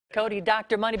Cody,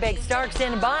 Dr. Moneybags Stark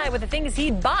standing by with the things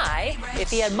he'd buy if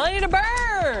he had money to burn.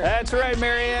 That's right,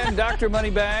 Marianne. Dr.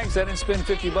 Moneybags. I didn't spend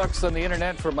 $50 on the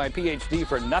internet for my PhD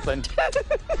for nothing.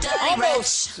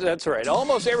 That's right.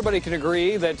 Almost everybody can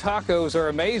agree that tacos are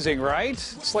amazing, right?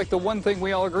 It's like the one thing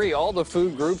we all agree. All the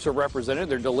food groups are represented.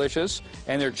 They're delicious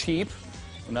and they're cheap.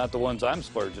 Not the ones I'm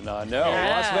splurging on. No.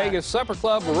 Yeah. Las Vegas Supper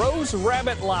Club Rose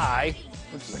Rabbit Lie,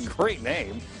 which is a great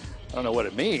name. I don't know what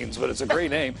it means, but it's a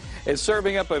great name. It's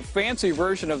serving up a fancy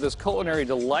version of this culinary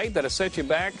delight that'll set you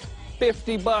back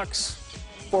 $50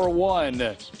 for one.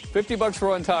 $50 for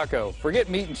one taco. Forget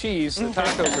meat and cheese. The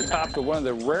tacos are topped with one of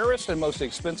the rarest and most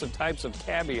expensive types of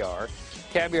caviar.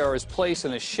 Caviar is placed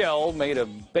in a shell made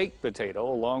of baked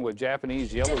potato along with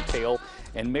Japanese yellowtail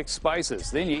and mixed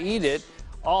spices. Then you eat it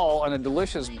all on a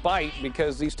delicious bite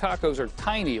because these tacos are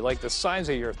tiny, like the size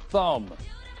of your thumb.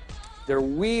 They're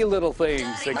wee little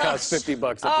things that cost $50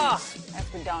 a piece. That's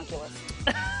redonkulous.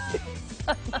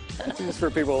 Just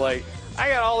for people like, I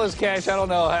got all this cash, I don't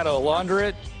know how to launder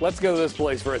it. Let's go to this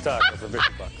place for a taco for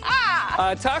 $50.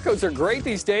 Tacos are great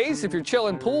these days if you're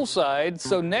chilling poolside.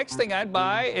 So next thing I'd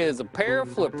buy is a pair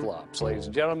of flip-flops, ladies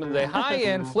and gentlemen. The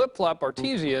high-end flip-flop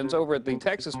artisans over at the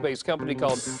Texas-based company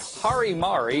called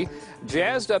Harimari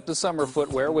jazzed up the summer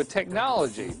footwear with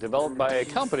technology developed by a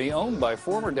company owned by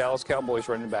former Dallas Cowboys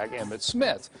running back Emmitt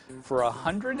Smith. For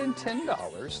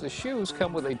 $110, the shoes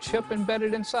come with a chip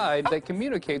embedded inside that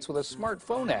communicates with a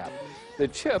smartphone app. The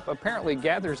chip apparently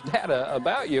gathers data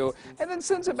about you and then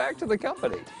sends it back to the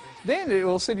company. Then it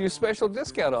will send you special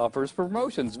discount offers,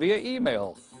 promotions via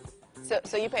email.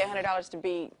 So you pay $100 to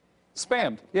be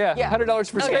Spammed. Yeah, Yeah. $100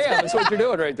 for spam. That's what you're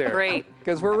doing right there. Great.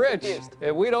 Because we're rich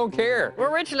and we don't care.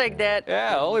 We're rich like that.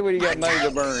 Yeah, only when you got money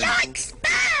to burn.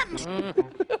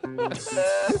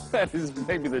 That is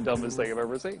maybe the dumbest thing I've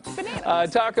ever seen.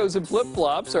 Tacos and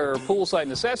flip-flops are poolside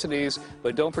necessities,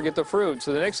 but don't forget the fruit.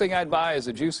 So the next thing I'd buy is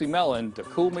a juicy melon to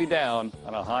cool me down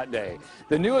on a hot day.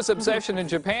 The newest obsession in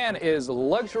Japan is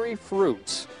luxury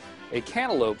fruits. A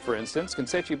cantaloupe, for instance, can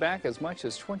set you back as much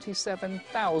as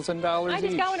 $27,000 I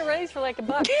just each. got one raised for like $1.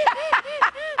 Like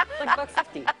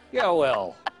 $1.50. Yeah,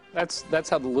 well, that's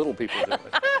how the little people do it.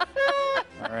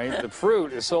 All right, the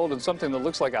fruit is sold in something that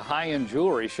looks like a high-end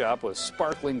jewelry shop with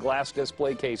sparkling glass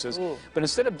display cases. Ooh. But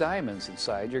instead of diamonds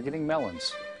inside, you're getting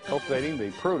melons. Cultivating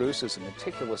the produce is a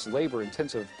meticulous,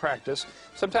 labor-intensive practice.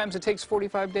 Sometimes it takes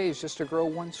 45 days just to grow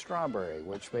one strawberry,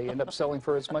 which may end up selling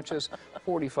for as much as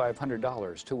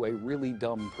 $4,500 to a really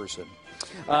dumb person.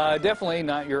 Definitely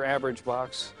not your average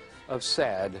box of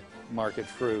sad market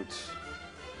fruits.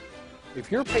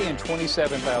 If you're paying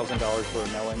 $27,000 for a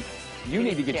melon, you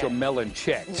need to get your melon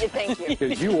checked. Thank you.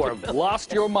 Because you have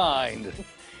lost your mind.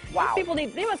 Wow. People they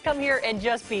must come here and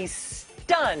just be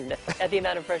stunned at the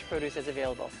amount of fresh produce that's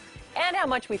available. And how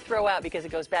much we throw out because it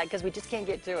goes bad because we just can't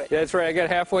get to it. That's right. I got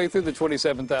halfway through the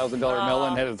 $27,000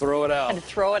 melon, had to throw it out. Had to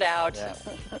throw it out. Yeah.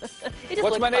 It just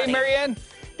What's my looked name, funny. Marianne?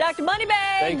 Dr.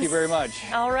 Moneybags. Thank you very much.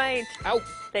 All right. Out.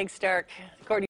 Thanks, Stark.